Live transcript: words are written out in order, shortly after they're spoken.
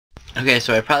Okay,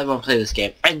 so I probably won't play this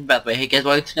game. And by the way, hey guys,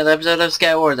 welcome to another episode of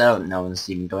Sky Wars. I don't know when this is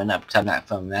even going up because I'm not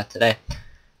filming that today.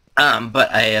 But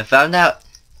I found out,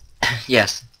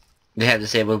 yes, they have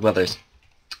disabled withers.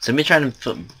 So me trying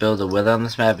to build a wither on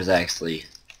this map is actually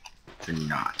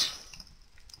not.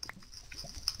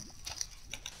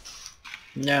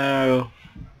 No.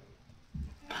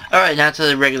 Alright, now to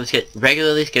the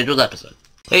regularly scheduled episode.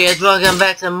 Hey guys, welcome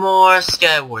back to more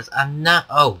Sky Wars.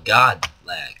 Oh god,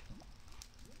 lag.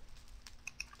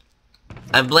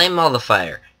 I blame all the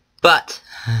fire, but,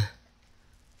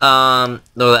 no,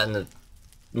 that in the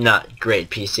not great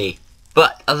PC.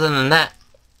 But, other than that,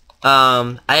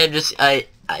 I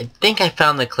think I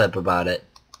found the clip about it.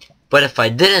 But if I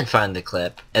didn't find the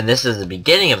clip, and this is the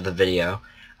beginning of the video,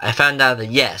 I found out that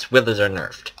yes, withers are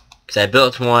nerfed. Because I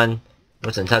built one,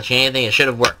 wasn't touching anything, it should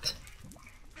have worked.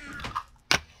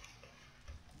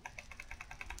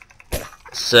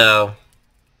 So,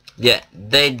 yeah,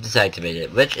 they deactivated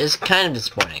it, which is kind of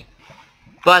disappointing.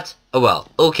 But, oh well.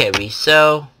 Okay, okay,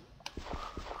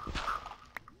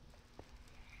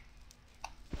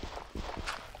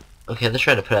 let's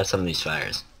try to put out some of these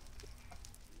fires.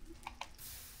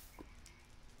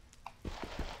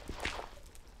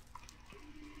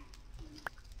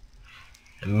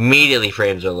 Immediately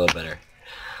frames are a little better.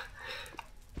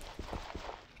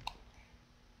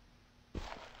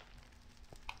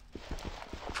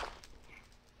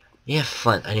 Yeah,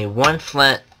 flint. I need one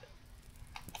flint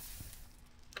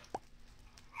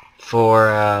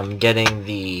for getting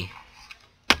the...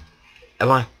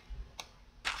 Oh,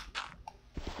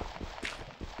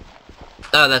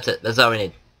 that's it. That's all we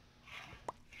need.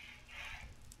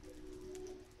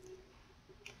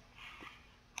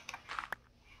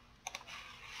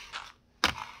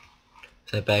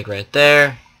 That bag right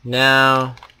there.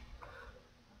 Now...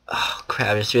 Oh,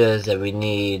 crap. I just realized that we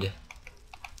need...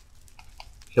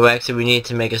 So actually we need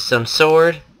to make us some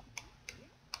sword.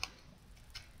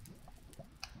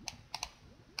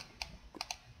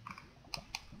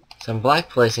 Some black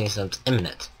placing seems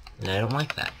imminent, and I don't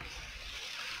like that.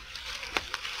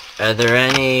 Are there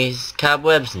any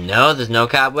cobwebs? No, there's no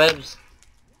cobwebs.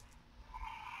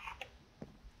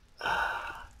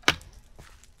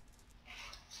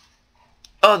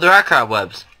 Oh, there are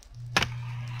cobwebs.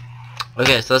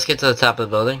 Okay, so let's get to the top of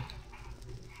the building.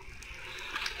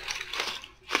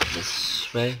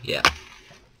 This way? Yeah.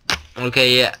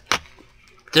 Okay, yeah.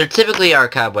 There typically are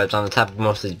cobwebs on the top of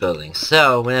most of these buildings.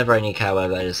 So, whenever I need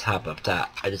cobwebs, I just hop up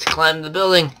top. I just climb the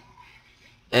building.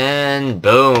 And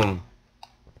boom.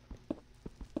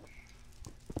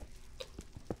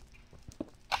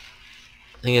 I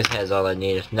think this has all I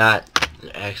need. If not,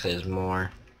 there actually is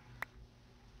more.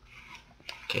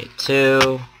 Okay,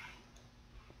 2.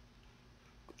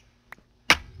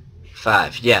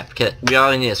 5. Yeah, because we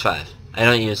all need is 5. I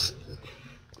don't use...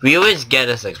 We always get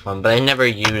a 6th one, but I never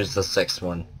use the 6th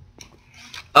one.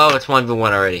 Oh, it's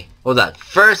 1v1 already. Hold on.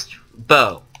 First,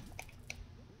 bow.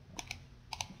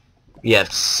 We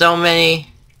have so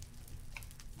many.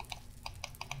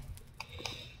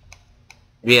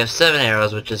 We have 7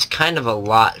 arrows, which is kind of a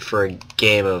lot for a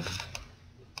game of...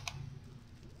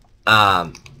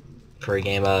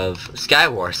 Sky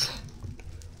Wars.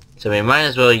 So we might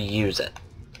as well use it.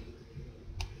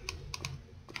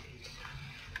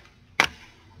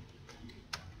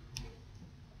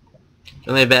 The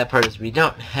only bad part is we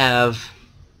don't have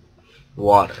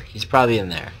water. He's probably in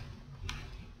there.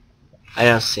 I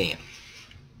don't see him.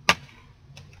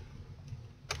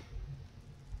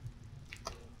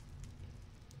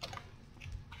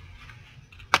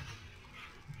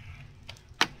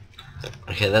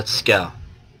 Okay, let's go.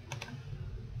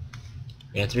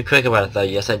 We have to be quick about it though.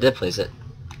 Yes, I did place it.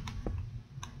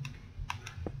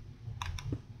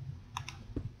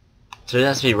 So it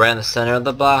has to be right in the center of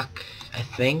the block, I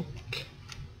think.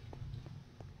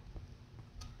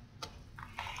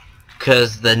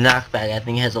 Because the knockback, I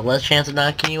think, has a less chance of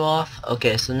knocking you off.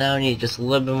 Okay, so now we need just a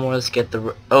little bit more. Let's get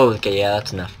the... Oh, okay, yeah,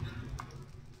 that's enough.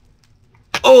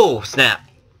 Oh, snap.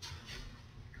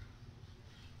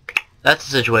 That's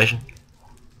the situation.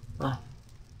 Oh.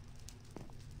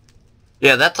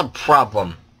 Yeah, that's a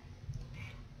problem.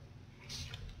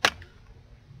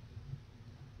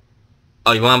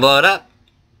 Oh, you want to blow it up?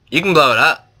 You can blow it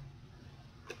up.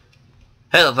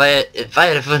 Hell, if I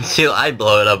had a flint steel, I'd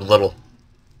blow it up a little.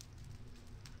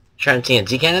 Trying to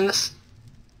TNT cannon this?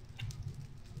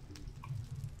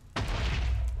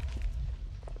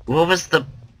 What was the...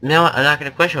 No, I'm not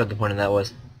going to question what the point of that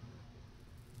was.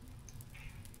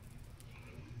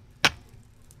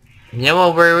 You know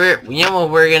what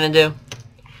we're going to do?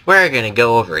 We're going to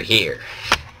go over here.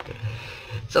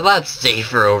 It's a lot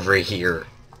safer over here.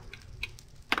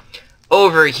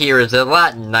 over here is a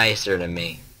lot nicer to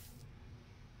me.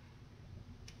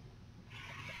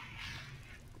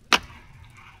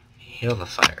 Heal the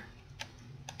fire.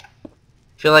 I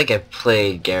feel like I've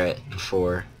played Garrett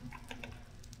before.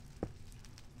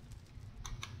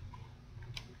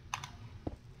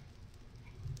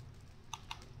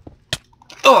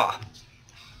 Oh!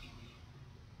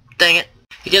 Dang it.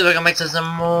 Because we're gonna make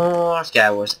some more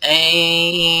Skywars,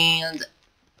 and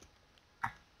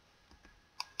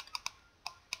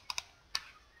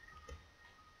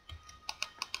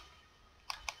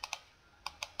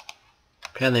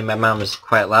apparently my mom is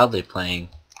quite loudly playing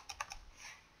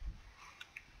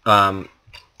what's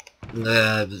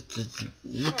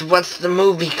the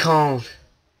movie called?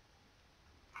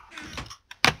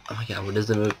 Oh my god, what is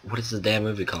the damn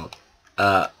movie called?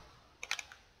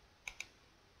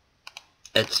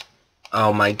 It's,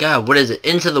 oh my god, what is it?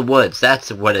 Into the Woods,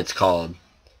 that's what it's called.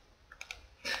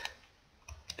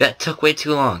 That took way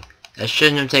too long. That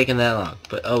shouldn't have taken that long,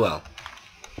 but oh well.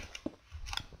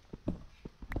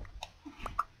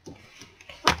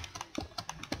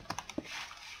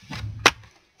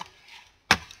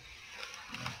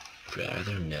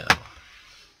 Rather no.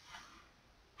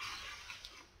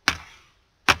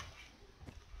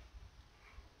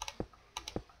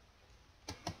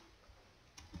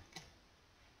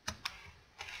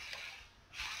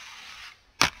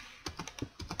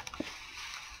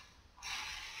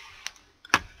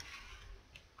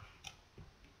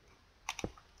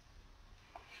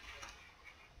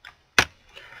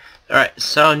 Alright,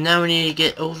 so now we need to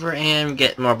get over and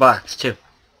get more blocks too.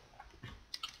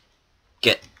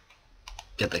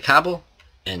 Get the cobble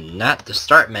and not the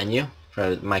start menu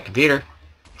for my computer.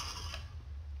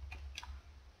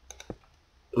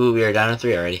 Ooh, we are down to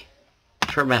 3 already.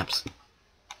 Short maps.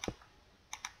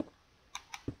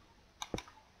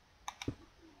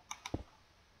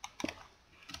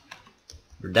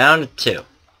 We're down to 2.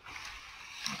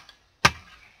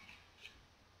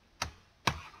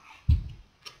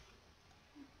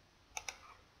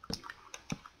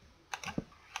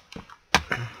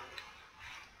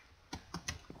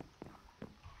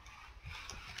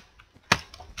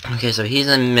 Okay, so he's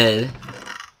in mid.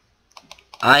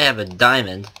 I have a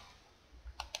diamond.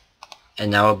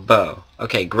 And now a bow.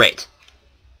 Okay, great.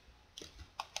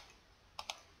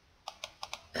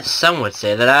 Some would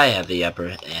say that I have the upper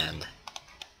hand.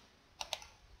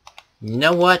 You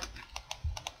know what?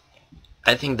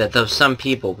 I think that those some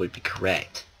people would be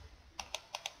correct.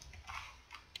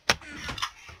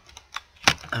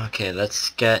 Okay, let's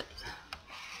get...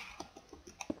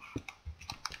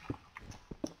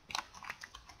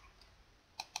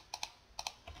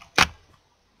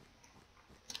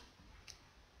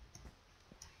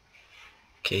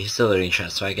 Okay, he's still loading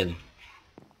shots, so I can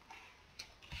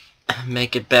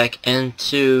make it back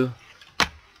into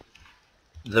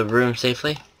the room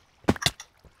safely.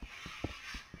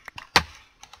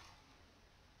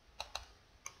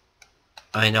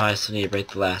 I know I still need to break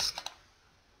the last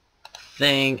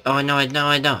thing. Oh, no, I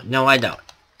don't. No, I don't.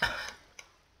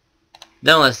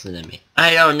 Don't listen to me.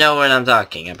 I don't know what I'm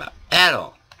talking about at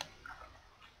all.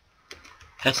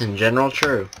 That's in general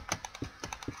true.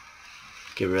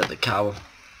 Get rid of the cobble.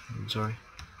 I'm sorry.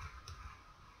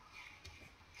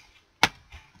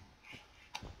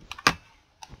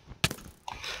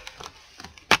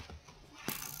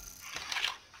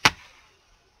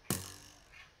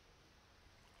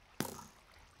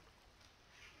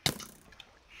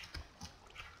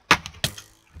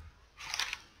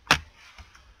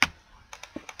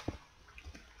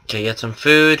 Okay, get some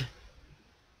food.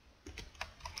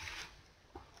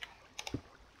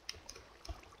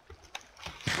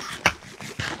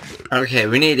 Okay,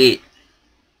 we need to eat.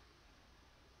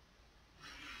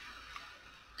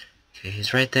 Okay,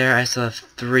 he's right there. I still have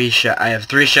 3 shots. I have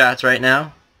 3 shots right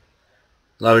now.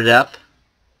 Load it up.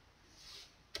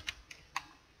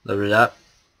 Load it up.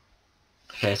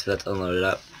 Okay, so that's unloaded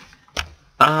up.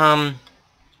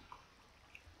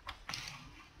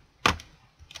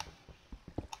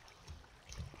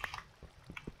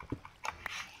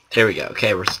 There we go.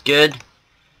 Okay, we're good.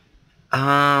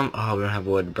 Oh, we don't have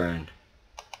wood to burn.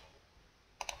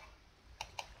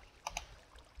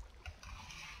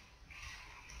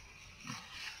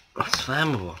 Oh, it's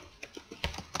flammable.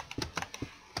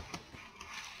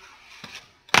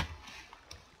 Oh,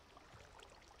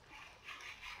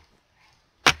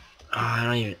 I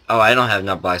don't even... Oh, I don't have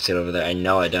enough black seed over there. I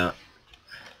know I don't.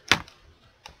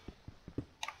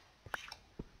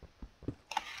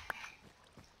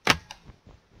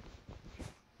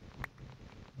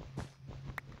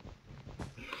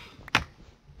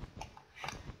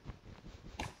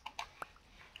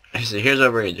 So here's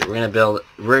what we're gonna do.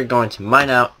 We're going to mine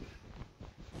out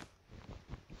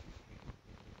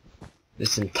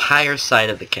this entire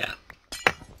side of the cap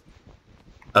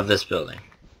of this building.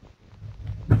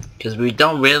 Because we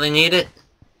don't really need it.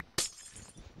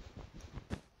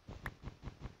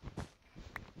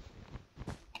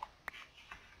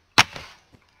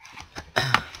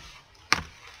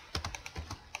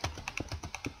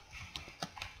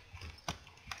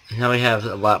 Now we have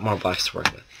a lot more blocks to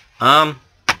work with.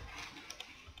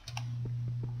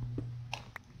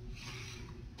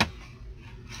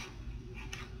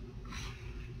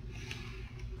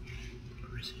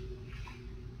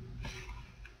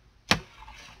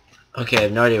 Okay, I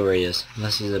have no idea where he is.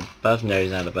 Unless he's above. No,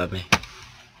 he's not above me.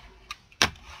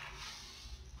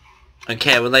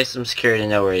 Okay, I would like some security to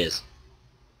know where he is.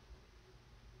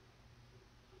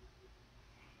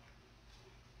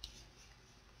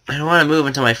 I don't want to move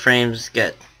until my frames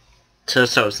get so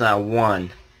it's not 1.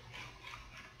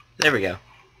 There we go.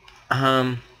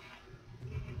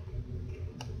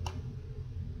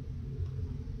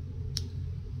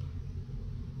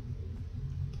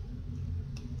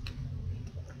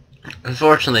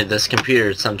 Unfortunately, this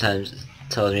computer sometimes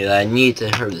tells me that I need to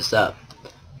hurry this up.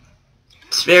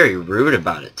 It's very rude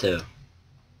about it, too.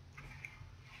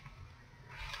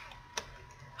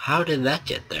 How did that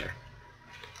get there?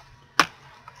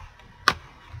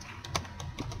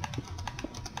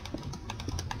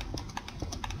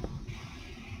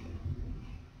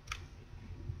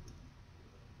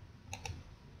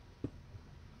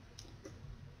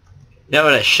 You know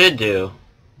what I should do?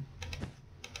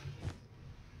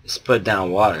 Is put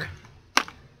down water.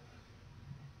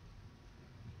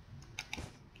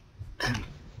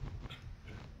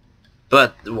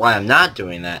 But why I'm not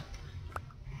doing that,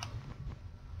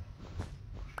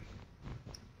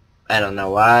 I don't know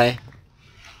why.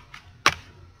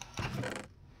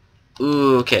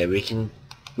 Ooh, okay, we can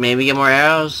maybe get more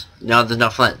arrows? No, there's no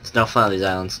flint. There's no flint on these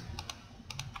islands.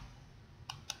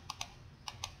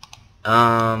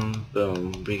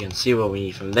 Boom. We can see what we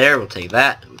need from there. We'll take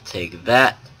that. We'll take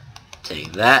that.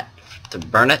 Take that to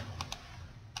burn it.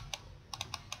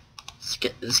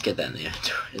 Let's get that in the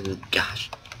inventory.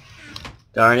 Gosh.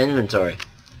 Darn inventory.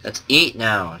 Let's eat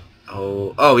now.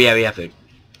 Oh yeah, we have food.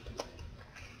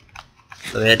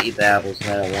 So we had to eat the apples, and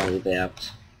I don't want to eat the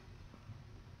apples.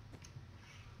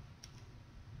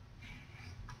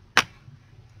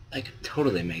 I could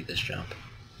totally make this jump.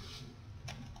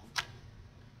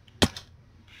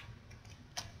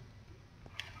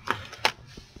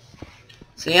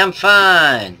 See, I'm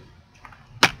fine.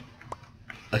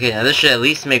 Okay, now this should at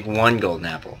least make 1 golden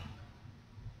apple.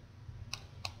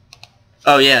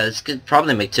 Oh yeah, this could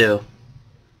probably make 2.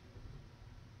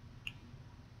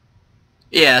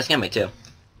 Yeah, it's gonna make 2.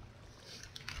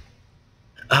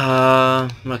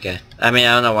 Okay. I mean,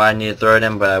 I don't know why I need to throw it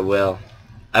in, but I will.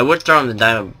 I would throw in the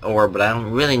diamond ore, but I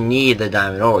don't really need the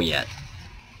diamond ore yet.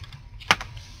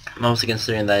 Mostly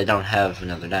considering that I don't have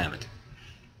another diamond.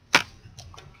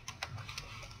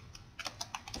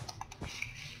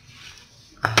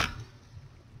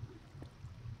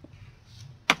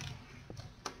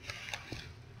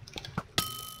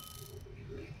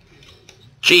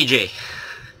 GG.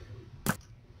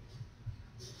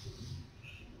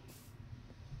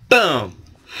 Boom.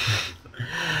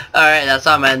 Alright, that's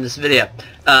all I'm at in this video.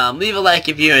 Leave a like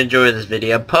if you enjoyed this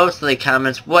video. Post in the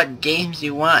comments what games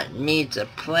you want me to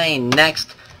play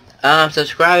next.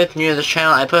 Subscribe if you're new to this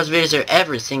channel. I post videos here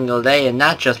every single day, and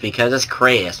not just because it's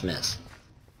Christmas.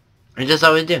 I just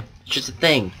always do. It's just a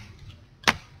thing.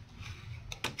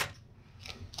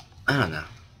 I don't know.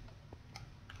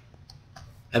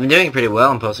 I've been doing pretty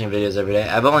well in posting videos every day.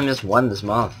 I've only missed 1 this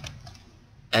month.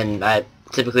 And I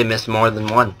typically miss more than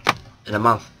 1 in a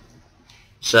month.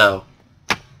 So,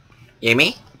 you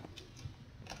me?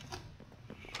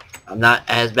 I'm not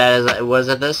as bad as I was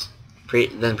at this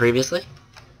than previously.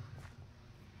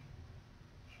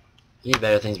 You need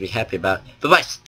better things to be happy about. Bybyce!